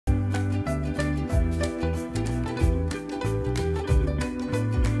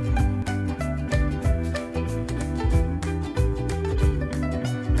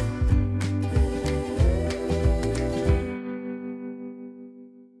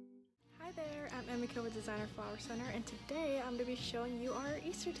Mika with Designer Flower Center, and today I'm going to be showing you our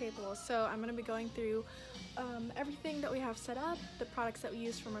Easter table. So I'm going to be going through everything that we have set up, the products that we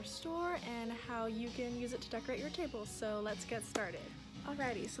use from our store, and how you can use it to decorate your table. So let's get started.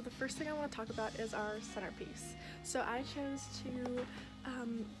 Alrighty, so the first thing I want to talk about is our centerpiece. So I chose to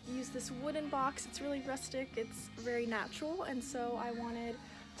use this wooden box. It's really rustic, it's very natural, and so I wanted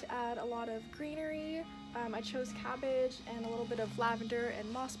to add a lot of greenery. I chose cabbage and a little bit of lavender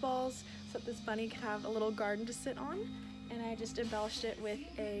and moss balls so that this bunny could have a little garden to sit on, and I just embellished it with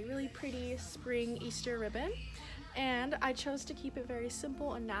a really pretty spring Easter ribbon. And I chose to keep it very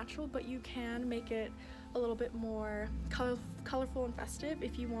simple and natural, but you can make it a little bit more colorful and festive.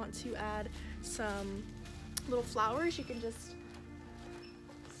 If you want to add some little flowers, you can just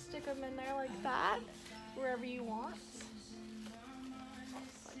stick them in there like that, wherever you want,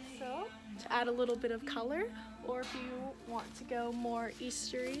 like so, to add a little bit of color. Or if you want to go more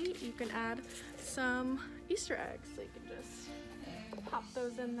Eastery, you can add some Easter eggs. So you can just pop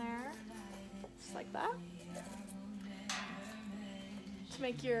those in there, just like that, to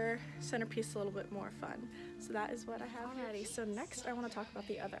make your centerpiece a little bit more fun. So that is what I have already. So next I want to talk about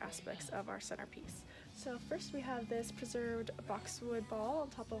the other aspects of our centerpiece. So first we have this preserved boxwood ball on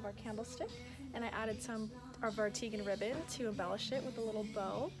top of our candlestick, and I added some of our Tegan ribbon to embellish it with a little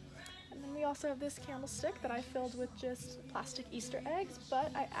bow. And then we also have this candlestick that I filled with just plastic Easter eggs, but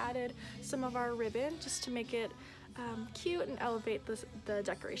I added some of our ribbon just to make it cute and elevate the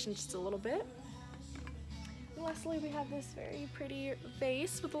decoration just a little bit. And lastly, we have this very pretty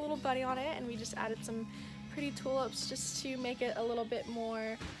vase with a little bunny on it, and we just added some pretty tulips just to make it a little bit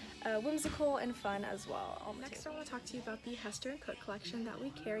more whimsical and fun as well. Next, I want to talk to you about the Hester & Cook collection that we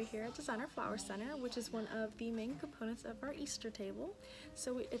carry here at Designer Flower Center, which is one of the main components of our Easter table.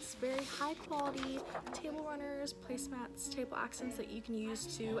 So it's very high quality table runners, placemats, table accents that you can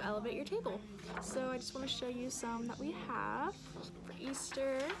use to elevate your table. So I just want to show you some that we have for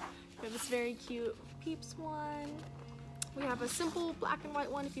Easter. We have this very cute Peeps one. We have a simple black and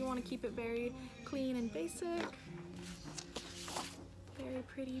white one if you want to keep it very clean and basic. Very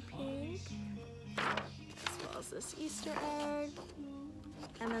pretty pink, as well as this Easter egg,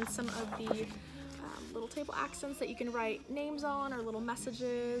 and then some of the little table accents that you can write names on or little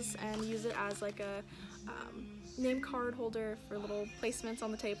messages and use it as like a name card holder for little placements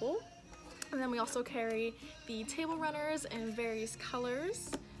on the table. And then we also carry the table runners in various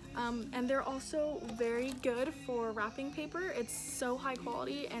colors. And they're also very good for wrapping paper. It's so high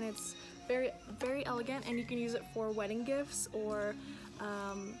quality and it's very elegant, and you can use it for wedding gifts or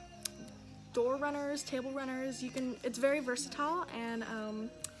door runners, table runners. It's very versatile, and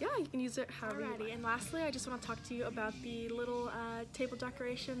yeah, you can use it however you like. And lastly, I just want to talk to you about the little table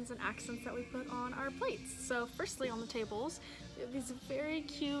decorations and accents that we put on our plates. So firstly, on the tables, we have these very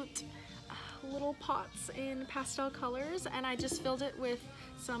cute little pots in pastel colors, and I just filled it with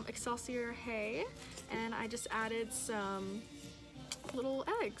some Excelsior hay, and I just added some little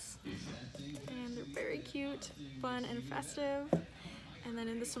eggs, and they're very cute, fun, and festive. And then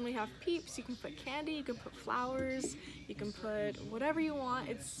in this one we have Peeps. You can put candy, you can put flowers, you can put whatever you want.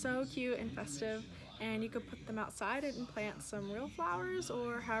 It's so cute and festive, and you can put them outside and plant some real flowers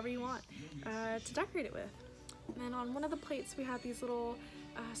or however you want to decorate it with. And then on one of the plates we have these little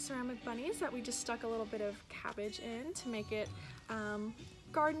ceramic bunnies that we just stuck a little bit of cabbage in to make it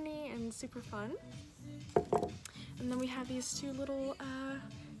gardeny and super fun. And then we have these two little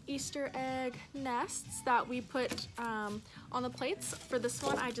Easter egg nests that we put on the plates. For this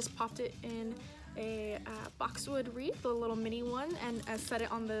one, I just popped it in a boxwood wreath, a little mini one, and set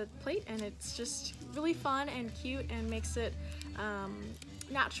it on the plate, and it's just really fun and cute and makes it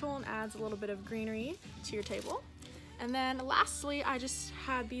natural and adds a little bit of greenery to your table. And then lastly, I just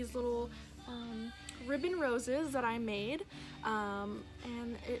had these little ribbon roses that I made,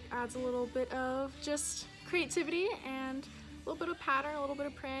 and it adds a little bit of just creativity and a little bit of pattern, a little bit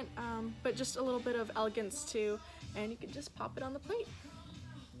of print, but just a little bit of elegance too, and you can just pop it on the plate.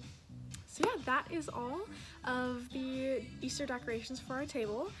 So yeah, that is all of the Easter decorations for our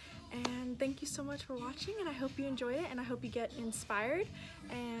table, and thank you so much for watching, and I hope you enjoyed it, and I hope you get inspired,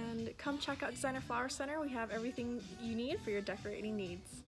 and come check out Designer Flower Center. We have everything you need for your decorating needs.